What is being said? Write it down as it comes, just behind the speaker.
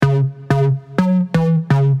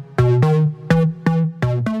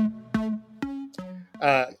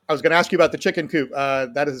I was going to ask you about the chicken coop.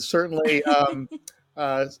 That is certainly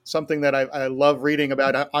something that I love reading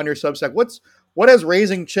about on your Substack. What has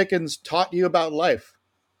raising chickens taught you about life?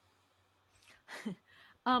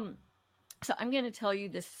 um, so I'm going to tell you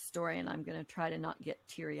this story, and I'm going to try to not get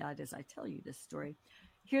teary-eyed as I tell you this story.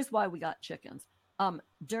 Here's why we got chickens.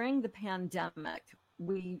 During the pandemic,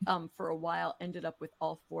 we for a while ended up with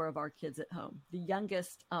all four of our kids at home. The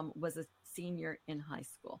youngest was a senior in high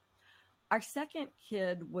school. Our second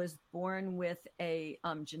kid was born with a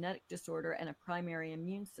genetic disorder and a primary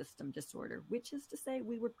immune system disorder, which is to say,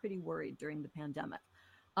 we were pretty worried during the pandemic.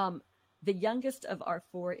 Um, the youngest of our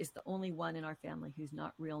four is the only one in our family who's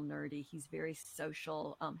not real nerdy. He's very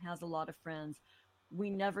social, has a lot of friends. We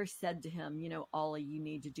never said to him, Ollie, you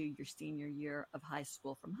need to do your senior year of high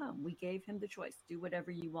school from home. We gave him the choice, do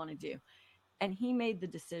whatever you want to do. And he made the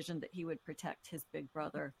decision that he would protect his big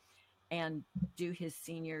brother and do his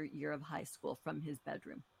senior year of high school from his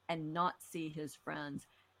bedroom and not see his friends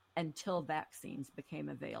until vaccines became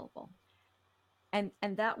available. And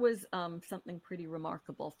that was something pretty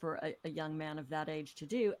remarkable for a young man of that age to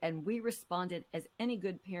do. And we responded as any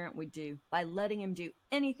good parent would do by letting him do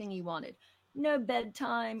anything he wanted. No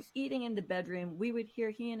bedtime, eating in the bedroom. We would hear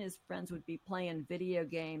he and his friends would be playing video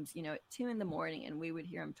games, at 2 in the morning, and we would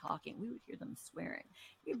hear them talking. We would hear them swearing.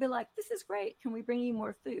 We'd be like, "This is great. Can we bring you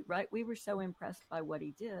more food?" Right? We were so impressed by what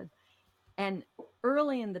he did. And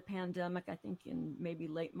early in the pandemic, I think in maybe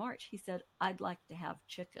late March, he said, "I'd like to have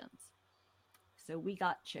chickens." So we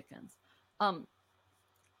got chickens. Um,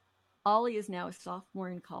 Ollie is now a sophomore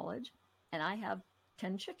in college, and I have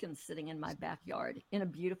 10 chickens sitting in my backyard in a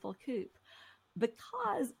beautiful coop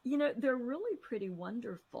because, they're really pretty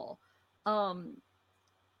wonderful. Um,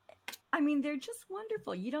 I mean, they're just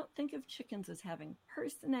wonderful. You don't think of chickens as having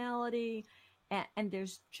personality, and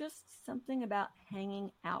there's just something about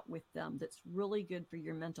hanging out with them that's really good for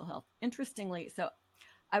your mental health. Interestingly, so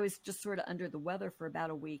I was just sort of under the weather for about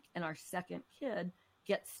a week, and our second kid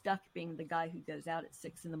gets stuck being the guy who goes out at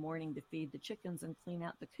 6 in the morning to feed the chickens and clean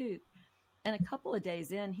out the coop. And a couple of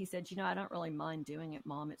days in, he said, I don't really mind doing it,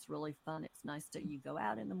 Mom. It's really fun. It's nice that you go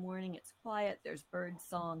out in the morning. It's quiet. There's bird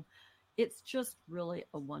song. It's just really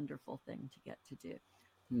a wonderful thing to get to do.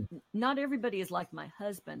 Hmm. Not everybody is like my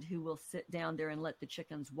husband, who will sit down there and let the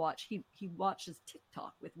chickens watch. He watches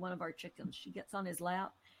TikTok with one of our chickens. She gets on his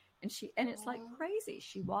lap, and it's like crazy.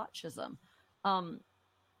 She watches them. Um,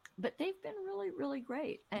 but they've been really, really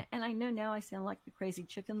great. And I know now I sound like the crazy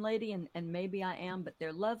chicken lady, and maybe I am, but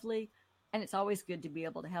they're lovely. And it's always good to be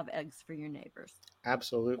able to have eggs for your neighbors.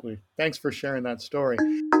 Absolutely. Thanks for sharing that story.